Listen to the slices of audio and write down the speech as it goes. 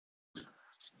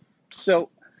So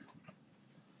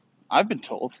I've been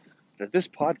told that this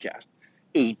podcast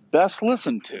is best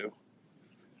listened to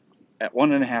at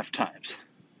 1.5 times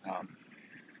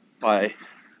by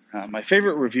my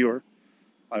favorite reviewer,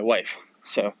 my wife.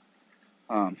 So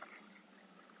um,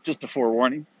 just a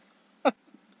forewarning.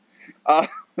 Uh,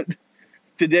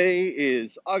 Today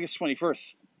is August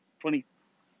 24th,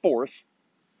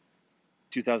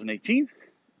 2018.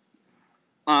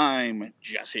 I'm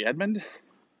Jesse Edmond,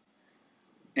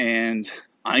 and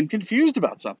I'm confused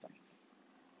about something.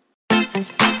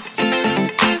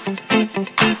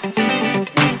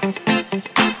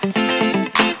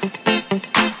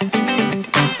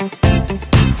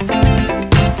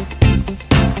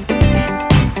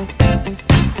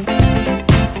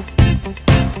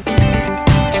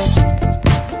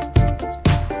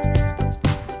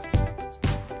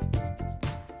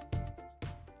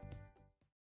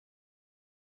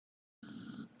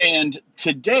 And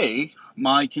today,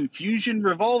 my confusion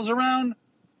revolves around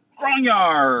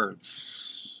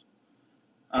grognards.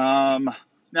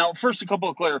 Now, first, a couple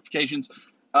of clarifications.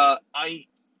 I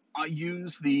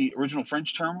use the original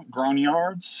French term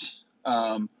grognards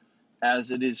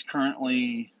as it is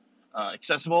currently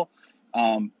accessible.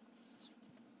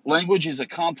 Language is a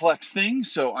complex thing,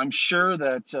 so I'm sure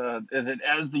that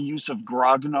as the use of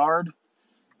grognard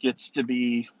gets to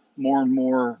be more and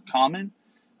more common,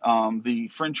 the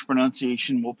French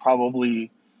pronunciation will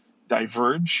probably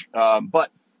diverge. But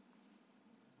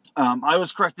I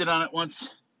was corrected on it once,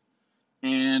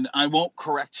 and I won't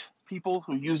correct people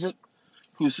who use it,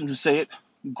 who say it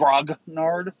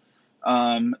grognard.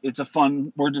 It's a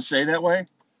fun word to say that way.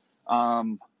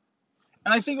 And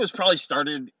I think it was probably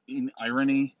started in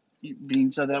irony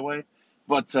being said that way.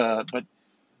 But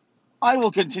I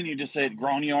will continue to say it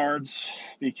grognards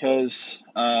because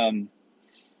I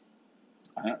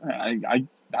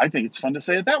think it's fun to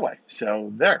say it that way.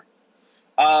 So there.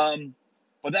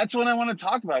 But that's what I want to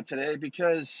talk about today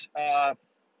because I've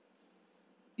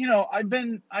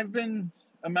been a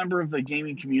member of the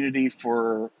gaming community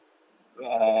for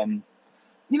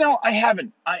I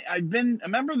haven't. I've been a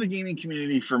member of the gaming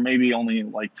community for maybe only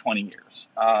like 20 years.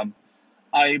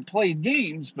 I played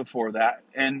games before that,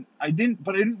 and I didn't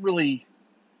really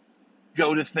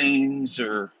go to things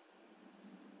or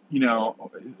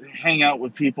hang out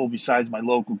with people besides my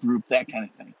local group, that kind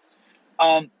of thing.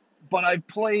 But I've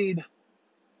played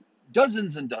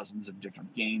dozens and dozens of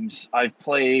different games. I've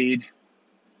played,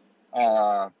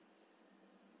 you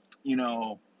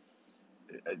know,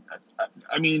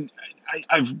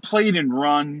 I've played and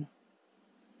run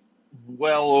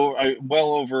well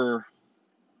over.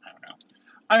 I don't know.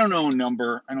 I don't know a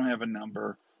number. I don't have a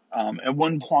number. At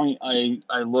one point, I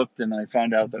looked and I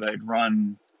found out that I'd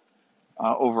run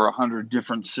over 100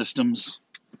 different systems.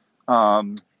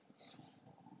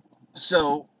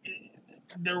 So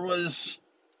there was,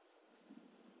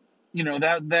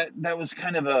 that was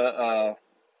kind of a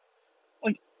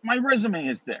like my resume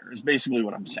is there is basically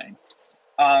what I'm saying.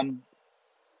 Um,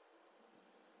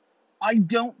 I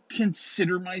don't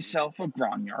consider myself a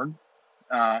grognard,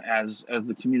 as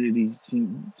the community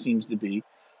seems to be.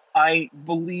 I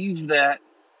believe that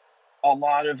a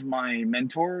lot of my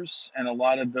mentors and a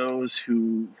lot of those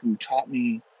who taught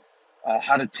me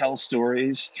how to tell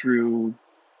stories through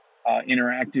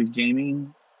interactive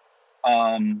gaming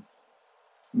um,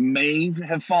 may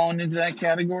have fallen into that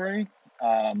category.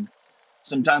 Um,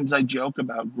 Sometimes I joke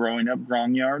about growing up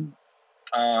grognard,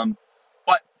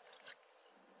 but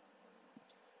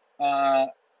uh,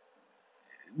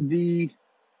 the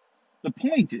the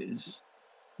point is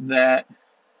that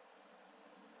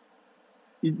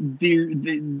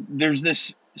there's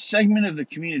this segment of the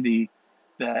community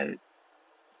that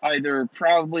either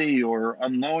proudly or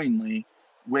unknowingly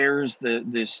wears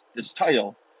this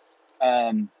title,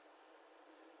 um,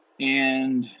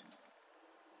 and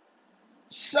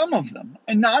some of them,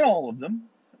 and not all of them,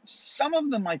 some of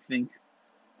them I think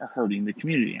are hurting the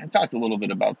community. I talked a little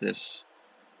bit about this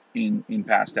in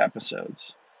past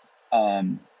episodes.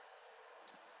 Um,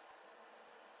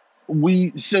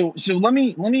 let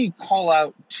me call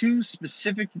out two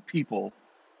specific people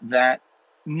that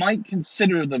might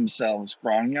consider themselves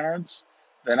grognards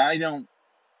that I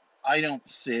don't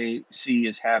see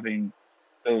as having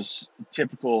those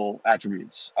typical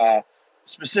attributes.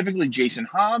 Specifically, Jason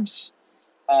Hobbs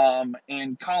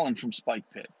and Colin from Spike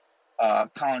Pit.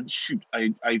 Colin, shoot,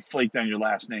 I flaked on your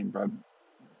last name, bro.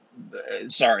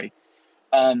 Sorry,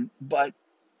 but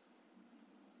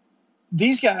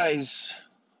these guys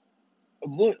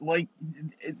look like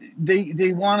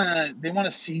they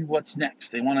wanna see what's next.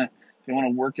 They wanna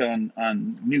work on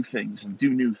new things and do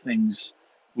new things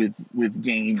with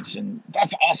games, and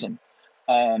that's awesome.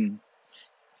 Um,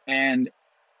 And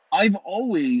I've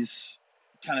always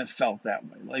kind of felt that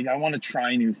way. Like, I want to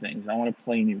try new things. I want to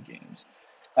play new games.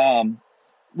 Um,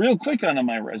 Real quick on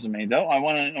my resume, though, I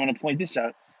want to point this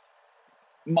out.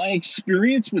 My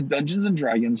experience with Dungeons and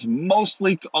Dragons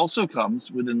mostly also comes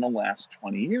within the last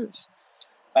 20 years.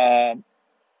 Uh,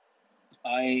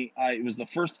 I it was the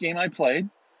first game I played.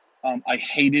 I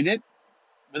hated it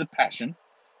with a passion.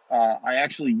 I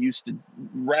actually used to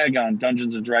rag on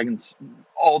Dungeons and Dragons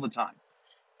all the time,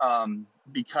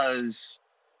 because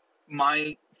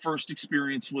my first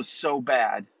experience was so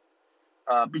bad,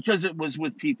 because it was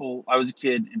with people. I was a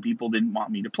kid and people didn't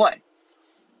want me to play.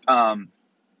 Um,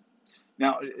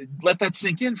 Now, let that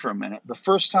sink in for a minute. The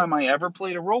first time I ever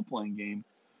played a role playing game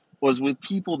was with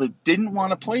people that didn't want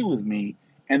to play with me,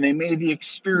 and they made the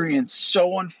experience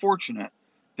so unfortunate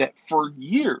that for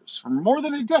years, for more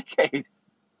than a decade,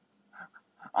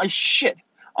 I shit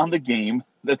on the game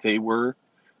that they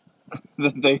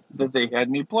had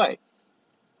me play.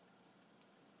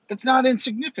 That's not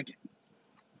insignificant.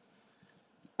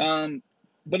 Um,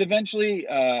 but eventually,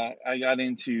 I got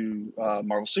into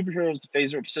Marvel Superheroes, the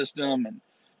Phase Up system, and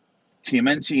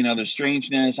TMNT and Other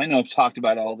Strangeness. I know I've talked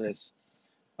about all this.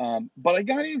 But I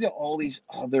got into all these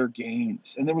other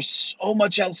games, and there was so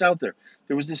much else out there.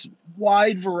 There was this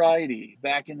wide variety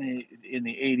back in the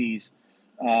 80s,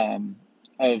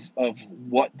 of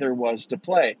what there was to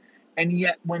play, and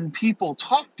yet when people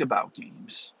talked about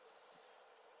games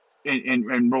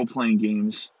and role playing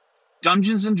games,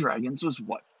 Dungeons and Dragons was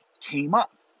what came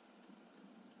up.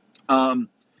 Um,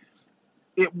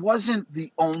 it wasn't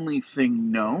the only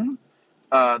thing known.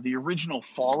 The original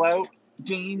Fallout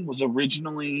game was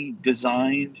originally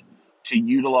designed to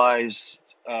utilize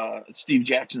Steve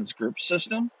Jackson's grip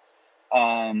system,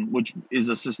 which is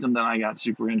a system that I got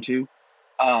super into.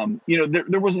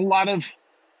 There was a lot of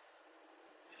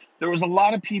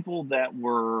people that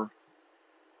were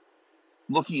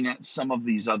looking at some of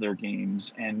these other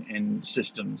games and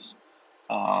systems,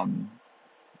 um,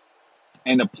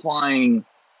 and applying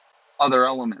other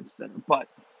elements there. But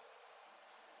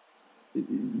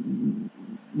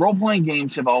role playing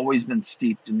games have always been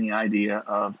steeped in the idea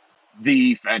of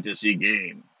the fantasy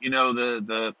game.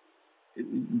 The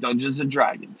Dungeons and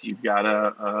Dragons. You've got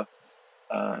a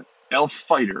elf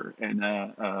fighter and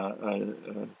I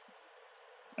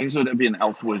guess it would be an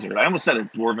elf wizard. I almost said a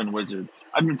dwarven wizard.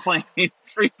 I've been playing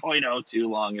 3.0 too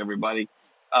long, everybody.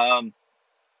 Um,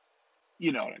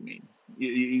 you know what I mean.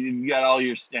 You got all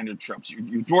your standard tropes.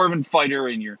 Your dwarven fighter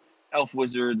and your elf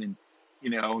wizard, and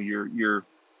your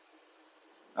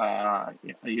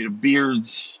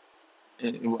beards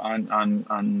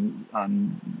on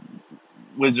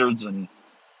wizards and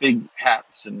big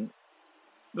hats, and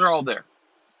they're all there.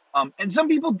 And some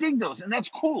people dig those, and that's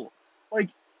cool. Like,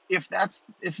 if that's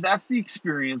the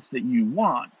experience that you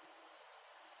want,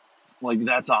 like,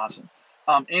 that's awesome.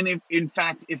 And if in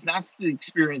fact, if that's the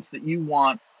experience that you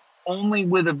want, only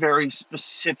with a very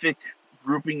specific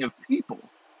grouping of people,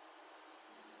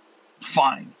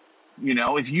 fine.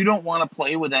 If you don't want to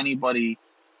play with anybody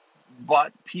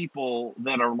but people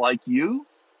that are like you,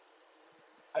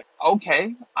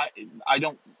 okay. I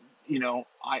don't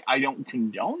I don't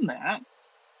condone that,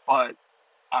 but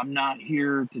I'm not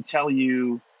here to tell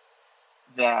you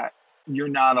that you're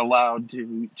not allowed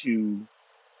to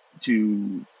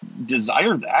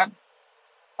desire that.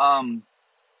 Um,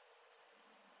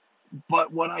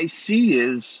 but what I see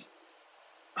is,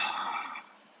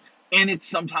 and it's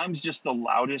sometimes just the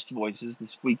loudest voices, the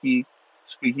squeaky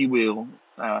wheel,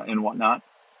 and whatnot.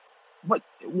 But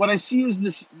what I see is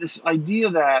this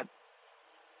idea that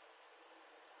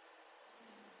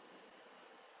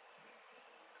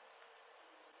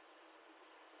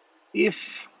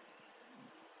if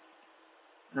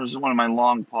there's one of my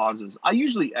long pauses, I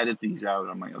usually edit these out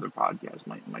on my other podcast,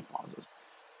 my pauses.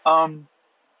 Um,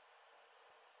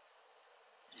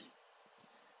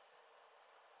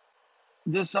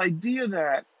 this idea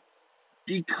that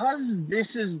because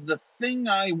this is the thing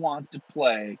I want to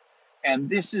play, and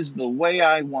this is the way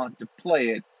I want to play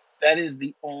it, that is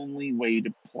the only way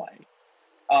to play.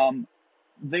 Um,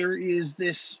 there is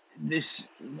this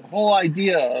whole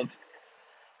idea of,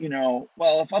 well,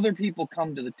 if other people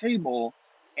come to the table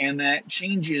and that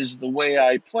changes the way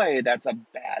I play, that's a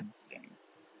bad thing.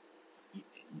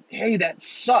 Hey, that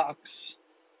sucks.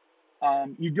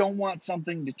 You don't want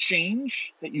something to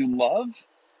change that you love.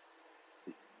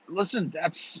 Listen,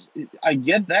 I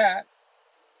get that.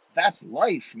 That's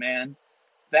life, man.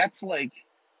 That's like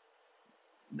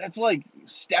that's like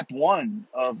step one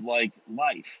of like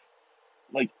life.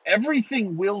 Like,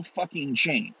 everything will fucking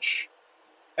change.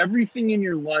 Everything in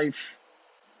your life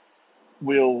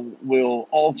will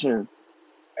alter.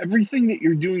 everything that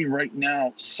you're doing right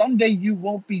now, someday you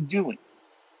won't be doing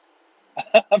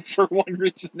for one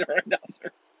reason or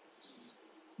another.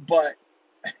 But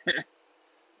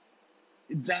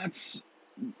that's,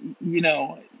 you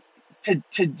know,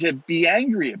 to be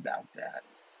angry about that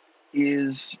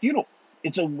is futile.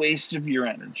 It's a waste of your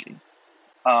energy.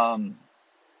 Um,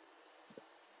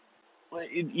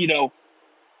 you know,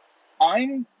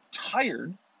 I'm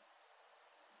tired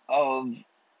of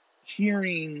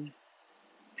hearing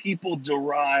people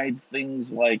deride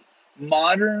things like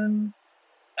modern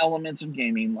elements of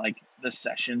gaming, like the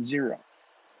session zero.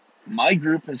 My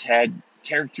group has had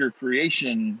character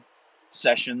creation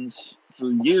sessions for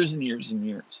years and years and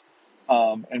years.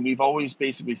 And we've always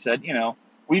basically said,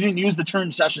 we didn't use the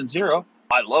term session zero.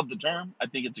 I love the term. I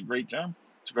think it's a great term.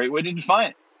 It's a great way to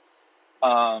define it.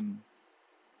 Um,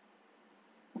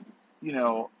 you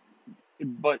know,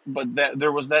 but that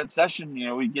there was that session.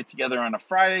 We'd get together on a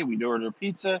Friday. We'd order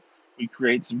pizza. We'd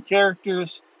create some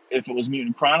characters. If it was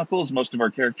Mutant Chronicles, most of our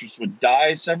characters would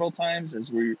die several times as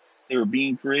they were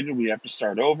being created. We'd have to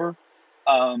start over.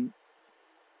 Um,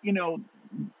 you know,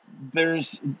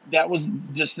 that was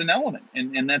just an element,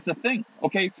 and that's a thing.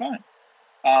 Okay, fine.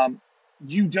 Um,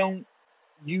 you don't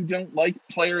like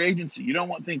player agency. You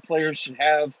don't think players should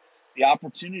have the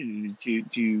opportunity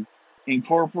to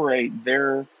incorporate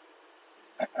their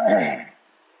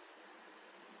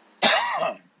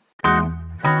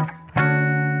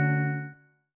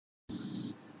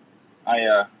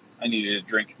I needed a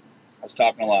drink. I was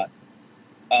talking a lot.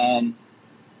 Um,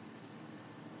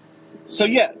 so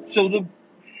yeah, so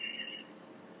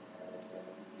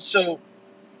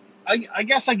I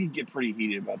guess I could get pretty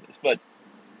heated about this, but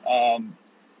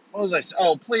what was I saying?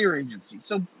 Oh, player agency.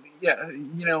 So yeah,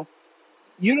 you don't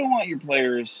want your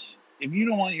players if you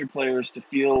don't want your players to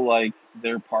feel like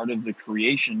they're part of the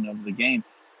creation of the game.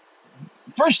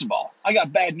 First of all, I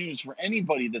got bad news for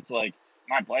anybody that's like,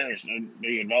 my players shouldn't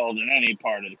be involved in any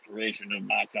part of the creation of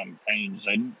my campaigns.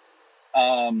 And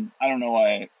I don't know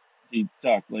why he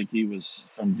talked like he was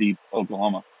from deep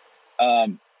Oklahoma.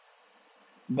 Um,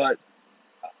 but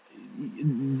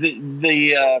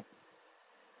the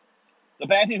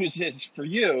bad news is for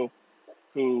you,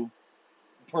 who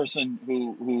person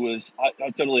who is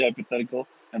totally hypothetical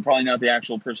and probably not the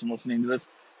actual person listening to this,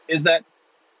 is that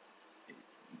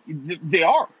they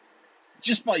are,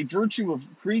 just by virtue of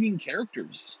creating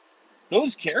characters.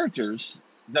 Those characters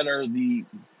that are the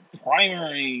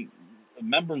primary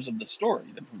members of the story,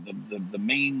 the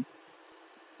main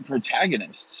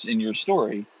protagonists in your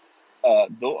story,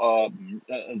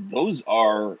 those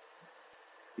are,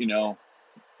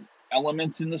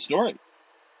 elements in the story.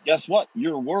 Guess what?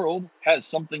 Your world has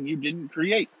something you didn't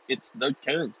create. It's the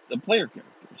player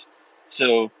characters.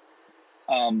 So,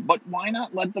 but why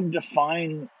not let them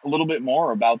define a little bit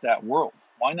more about that world?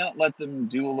 Why not let them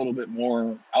do a little bit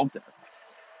more out there?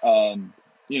 Um,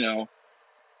 you know,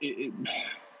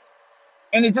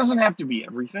 and it doesn't have to be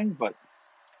everything, but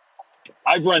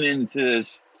I've run into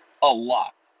this a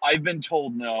lot. I've been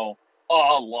told no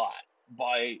a lot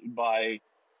by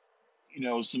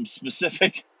some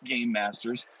specific game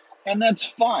masters, and that's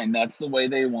fine. That's the way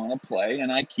they want to play,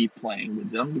 and I keep playing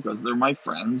with them because they're my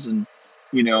friends, and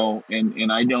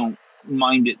and I don't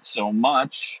mind it so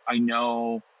much. I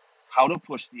know how to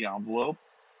push the envelope.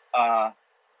 Uh,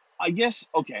 I guess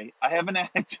okay. I have an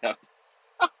anecdote.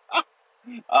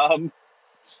 Um,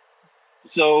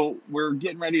 so we're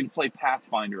getting ready to play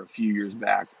Pathfinder a few years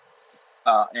back,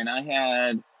 and I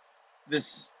had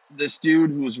this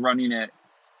dude who was running it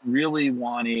really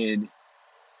wanted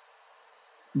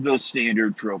the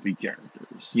standard trophy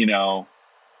characters.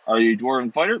 Are you a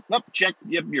dwarven fighter? Nope, check.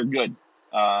 Yep, you're good.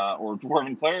 Or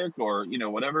dwarven cleric, or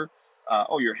whatever.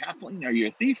 Oh, you're a halfling. Are you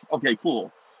a thief? Okay,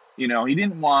 cool. He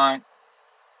didn't want.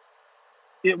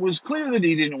 It was clear that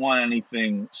he didn't want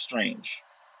anything strange.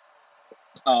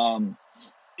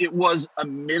 It was a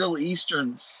Middle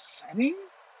Eastern setting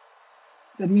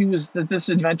that this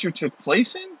adventure took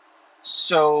place in.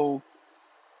 So,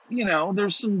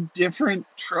 there's some different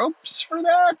tropes for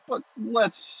that, but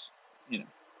let's, you know.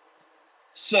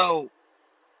 So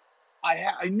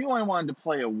I knew I wanted to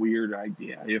play a weird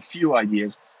idea. I had a few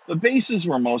ideas. The bases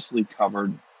were mostly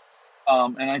covered.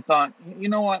 And I thought, you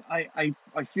know what? I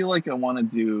feel like I want to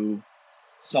do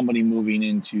somebody moving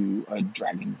into a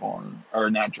dragonborn, or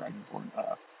not dragonborn,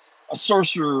 a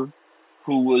sorcerer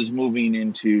who was moving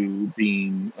into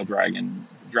being a dragon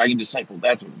disciple.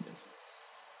 That's what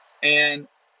it is.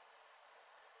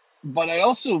 But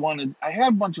I had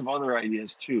a bunch of other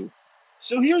ideas too.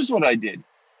 So here's what I did.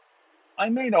 I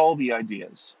made all the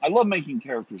ideas. I love making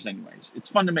characters anyways. It's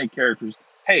fun to make characters.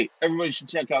 Hey, everybody should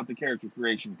check out the character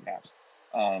creation cast.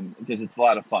 because it's a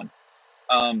lot of fun.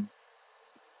 Um,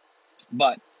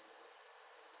 but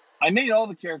I made all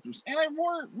the characters, and I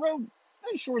wrote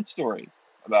a short story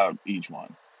about each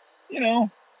one. You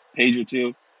know, page or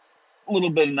two, a little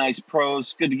bit of nice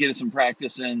prose, good to get some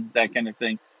practice in, that kind of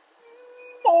thing.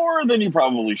 More than you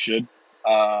probably should,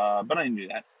 but I didn't do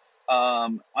that.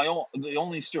 The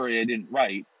only story I didn't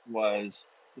write was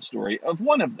the story of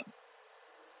one of them,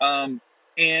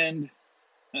 and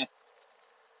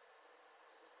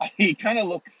I kind of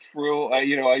looked through,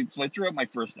 so I threw out my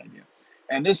first idea,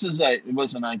 and it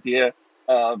was an idea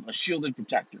of a shielded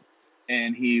protector,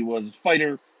 and he was a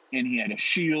fighter, and he had a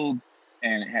shield,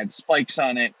 and it had spikes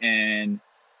on it, and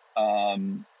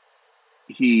um,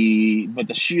 but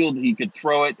the shield, he could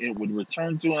throw it, it would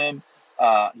return to him.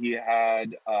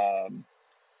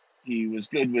 He was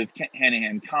good with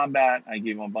hand-to-hand combat. I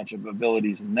gave him a bunch of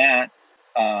abilities in that.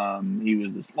 He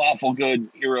was this lawful good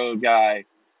hero guy.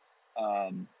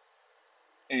 Um,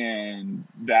 and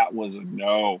that was a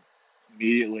no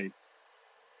immediately.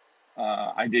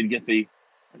 I did get are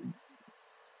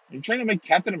you trying to make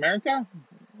Captain America?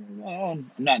 Well,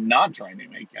 I'm not trying to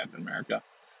make Captain America.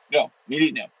 No,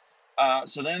 immediate no.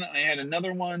 So then I had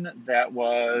another one that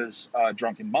was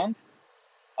Drunken Monk.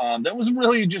 That was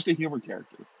really just a humor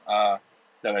character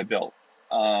that I built.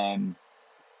 Um,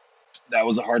 that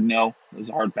was a hard no. It was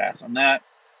a hard pass on that.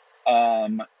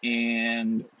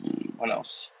 And what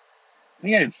else? I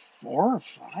think I had 4 or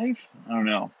 5. I don't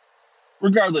know.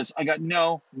 Regardless, I got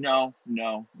no, no,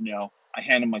 no, no. I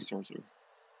handed my sorcerer.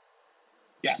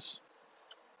 Yes.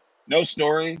 No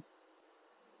story.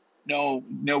 No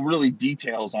really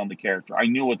details on the character. I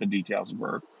knew what the details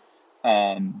were.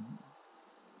 Um,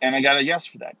 and I got a yes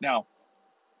for that. Now,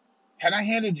 had I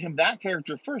handed him that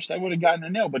character first, I would have gotten a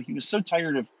no, but he was so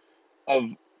tired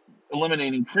of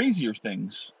eliminating crazier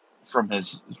things from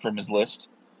his list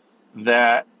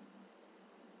that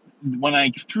when I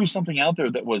threw something out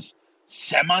there that was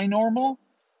semi normal,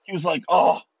 he was like,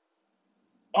 oh,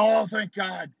 thank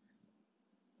God.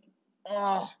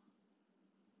 Oh,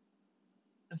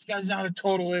 this guy's not a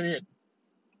total idiot.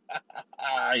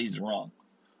 He's wrong.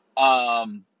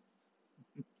 Um,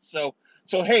 so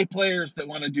hey, players that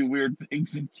want to do weird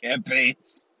things in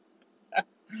campaigns,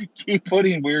 keep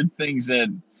putting weird things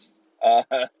in uh,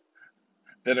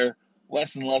 that are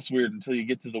less and less weird until you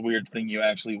get to the weird thing you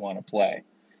actually want to play.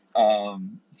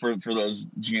 For those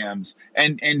GMs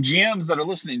and GMs that are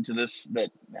listening to this, that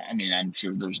I mean, I'm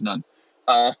sure there's none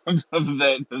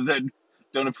that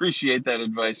don't appreciate that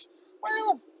advice.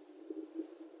 Well,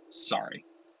 sorry.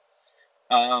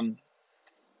 Um,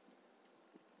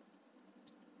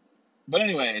 but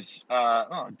anyways,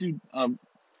 dude,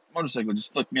 motorcycle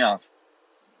just flicked me off.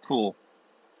 Cool.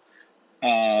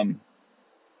 Um,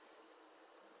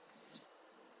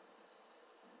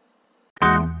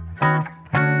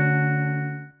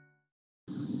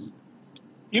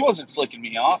 he wasn't flicking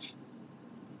me off.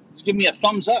 He's giving me a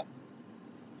thumbs up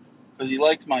because he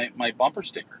liked my bumper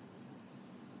sticker.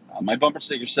 My bumper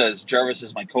sticker says Jarvis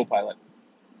is my co-pilot.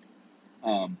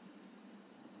 Um,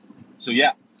 so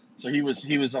yeah, so he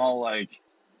was all like,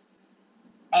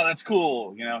 "Oh, that's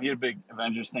cool." You know, he had a big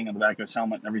Avengers thing on the back of his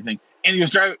helmet and everything, and he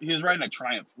was riding a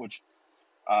Triumph, which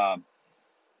um,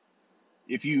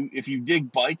 if you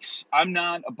dig bikes, I'm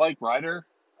not a bike rider.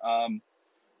 Um,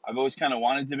 I've always kind of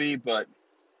wanted to be, but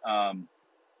um,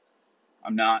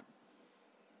 I'm not.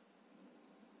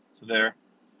 So there.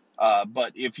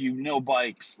 But if you know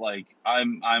bikes, like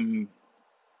I'm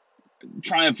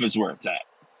Triumph is where it's at.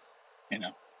 You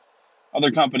know,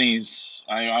 other companies,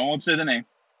 I won't say the name.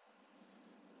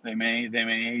 They may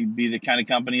be the kind of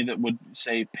company that would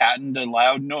say patent a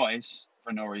loud noise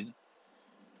for no reason.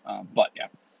 But yeah.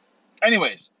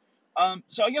 Anyways,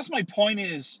 so I guess my point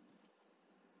is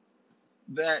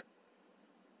that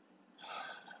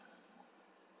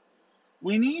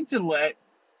we need to let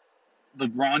the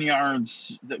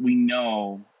grognards that we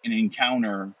know and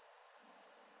encounter,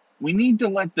 we need to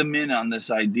let them in on this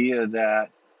idea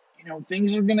that,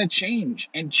 things are going to change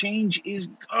and change is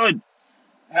good.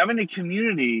 Having a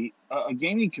community, a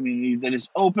gaming community that is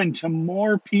open to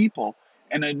more people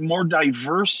and a more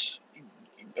diverse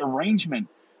arrangement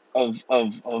of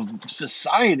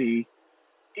society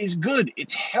is good.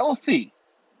 It's healthy.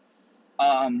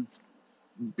 Um,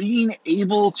 Being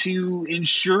able to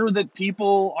ensure that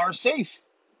people are safe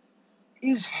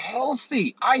is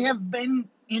healthy. I have been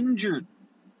injured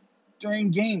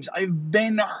during games. I've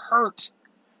been hurt.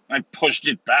 I pushed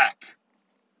it back.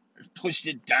 I've pushed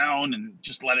it down and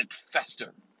just let it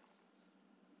fester.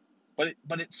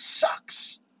 But it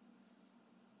sucks,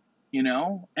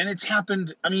 And it's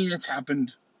happened. I mean, it's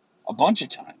happened a bunch of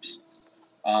times.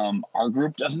 Our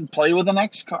group doesn't play with an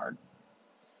X card.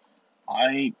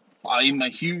 I'm a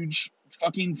huge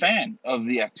fucking fan of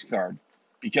the X card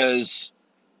because,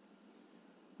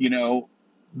 you know,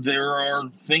 there are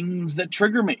things that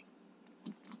trigger me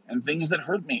and things that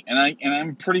hurt me, and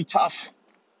I'm pretty tough.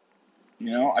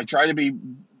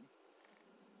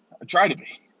 I try to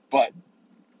be, but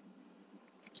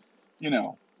you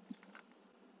know,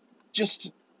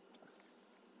 just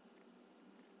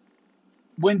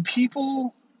when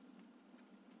people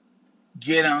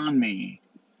get on me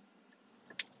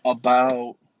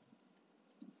about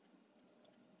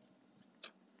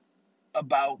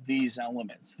these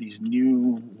elements, these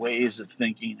new ways of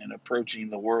thinking and approaching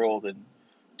the world and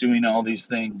doing all these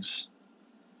things,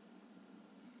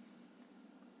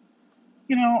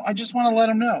 I just want to let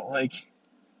them know, like,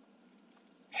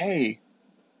 hey,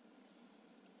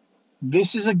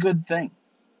 this is a good thing.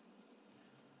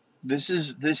 This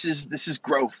is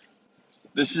growth.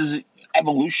 This is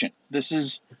evolution. This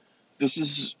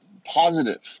is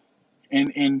positive.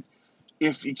 And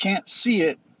if you can't see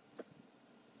it,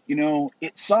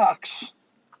 it sucks.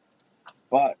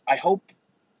 But I hope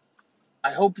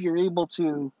you're able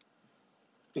to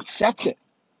accept it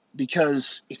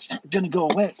because it's not going to go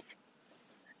away.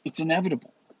 It's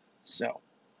inevitable. So,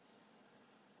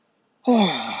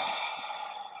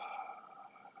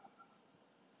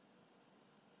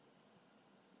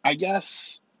 I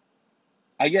guess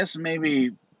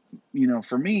maybe,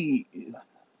 for me,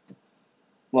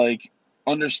 like,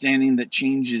 understanding that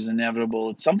change is inevitable.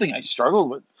 It's something I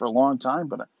struggled with for a long time,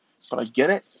 but I get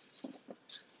it,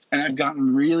 and I've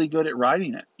gotten really good at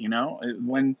riding it.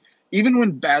 Even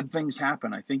when bad things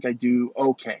happen, I think I do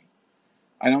okay.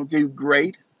 I don't do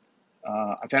great.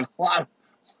 I've had a lot.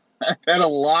 I've had a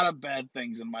lot of bad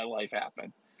things in my life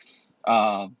happen.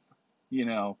 Um, you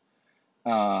know,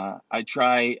 I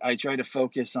try to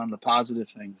focus on the positive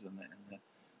things and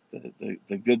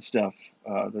the good stuff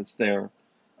that's there,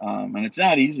 and it's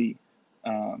not easy.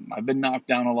 I've been knocked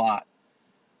down a lot,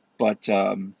 but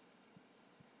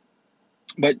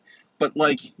but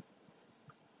like,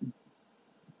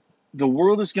 the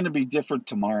world is going to be different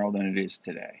tomorrow than it is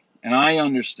today, and I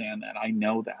understand that. I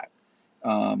know that,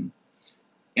 um,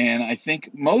 and I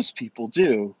think most people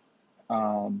do.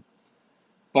 Um,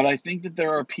 but I think that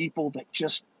there are people that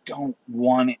just don't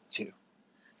want it to,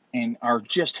 and are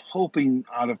just hoping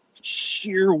out of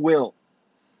sheer will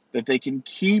that they can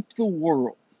keep the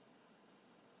world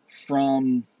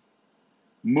from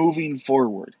moving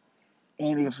forward.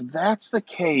 And if that's the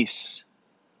case,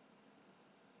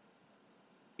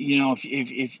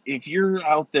 if you're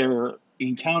out there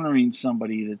encountering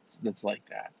somebody that's like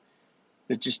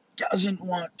that just doesn't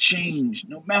want change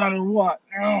no matter what,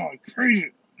 oh,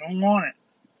 crazy, don't want it.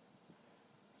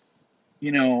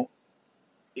 You know,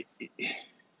 it, it,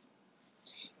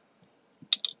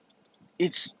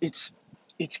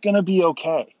 it's gonna be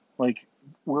okay. Like,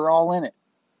 we're all in it,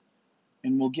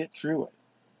 and we'll get through it,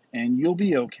 and you'll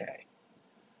be okay,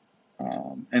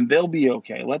 and they'll be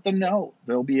okay. Let them know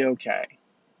they'll be okay.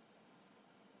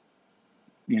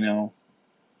 You know,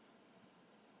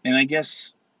 and I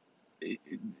guess,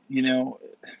 you know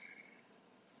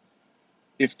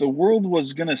if the world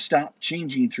was gonna stop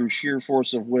changing through sheer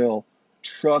force of will,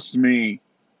 trust me,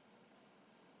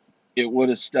 it would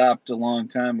have stopped a long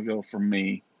time ago for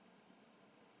me,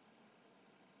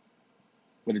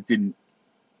 but it didn't,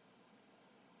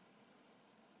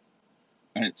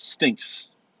 and it stinks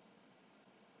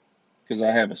because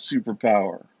I have a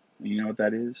superpower. And you know what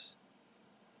that is?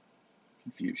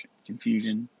 Confusion.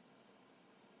 Confusion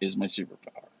is my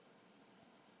superpower.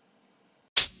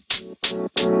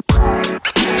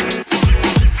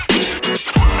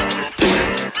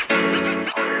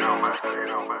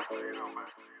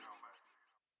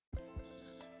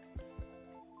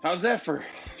 How's that for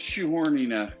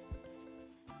shoehorning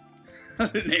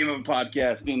the name of a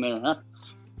podcast in there, huh?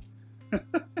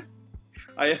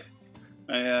 I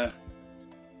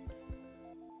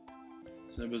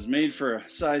so it was made for a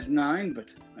size 9, but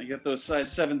I got those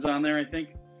size 7s on there, I think.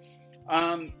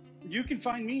 You can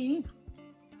find me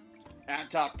at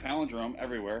Talk Palindrome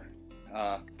everywhere,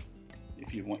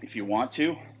 if you want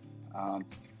to,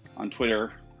 on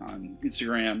Twitter, on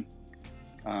Instagram.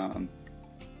 Um,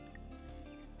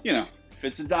 if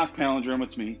it's a Doc Palindrome,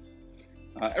 it's me.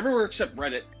 Everywhere except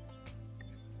Reddit,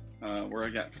 where I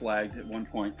got flagged at one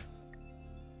point.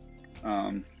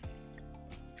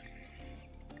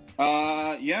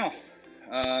 Yeah.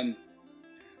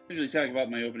 Usually talk about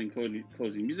my opening,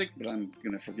 closing music, but I'm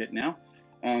gonna forget now.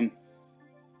 And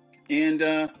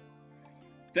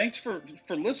thanks for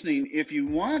listening. If you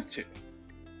want to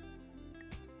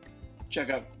check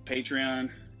out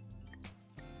Patreon,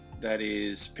 That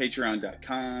is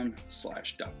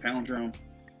patreon.com/DocPalindrome.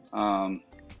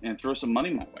 And throw some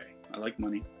money my way. I like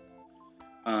money.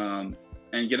 And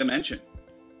get a mention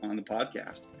on the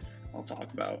podcast. I'll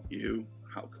talk about you,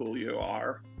 how cool you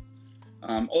are.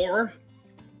 Or,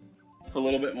 for a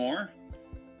little bit more,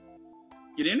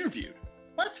 get interviewed.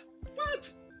 What?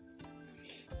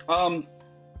 And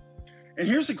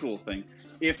here's the cool thing.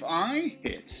 If I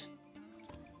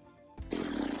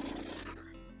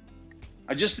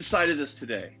just decided this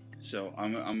today, so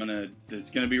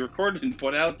it's gonna be recorded and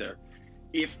put out there.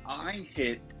 If I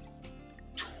hit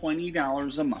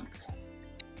 $20 a month,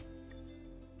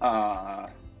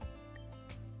 I'm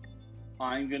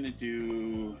gonna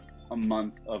do a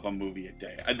month of a movie a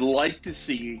day. I'd like to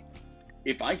see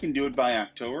if I can do it by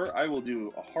October. I will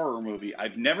do a horror movie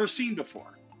I've never seen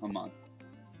before a month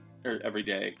or every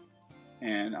day,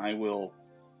 and I will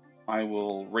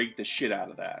rate the shit out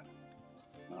of that.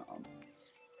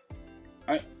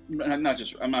 I'm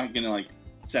not gonna like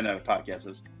send out a podcast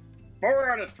that says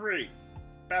 4 out of 3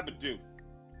 Babadook.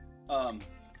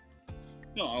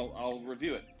 No, I'll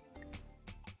review it,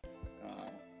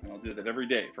 and I'll do that every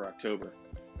day for October.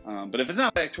 But if it's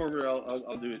not by October,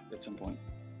 I'll do it at some point.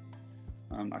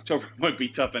 October might be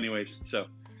tough anyways. So,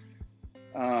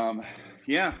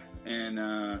 yeah, and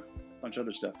a bunch of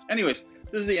other stuff. Anyways,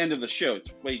 this is the end of the show. It's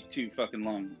way too fucking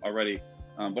long already.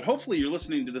 But hopefully you're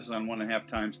listening to this on 1.5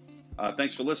 times.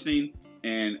 Thanks for listening,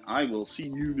 and I will see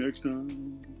you next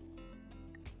time.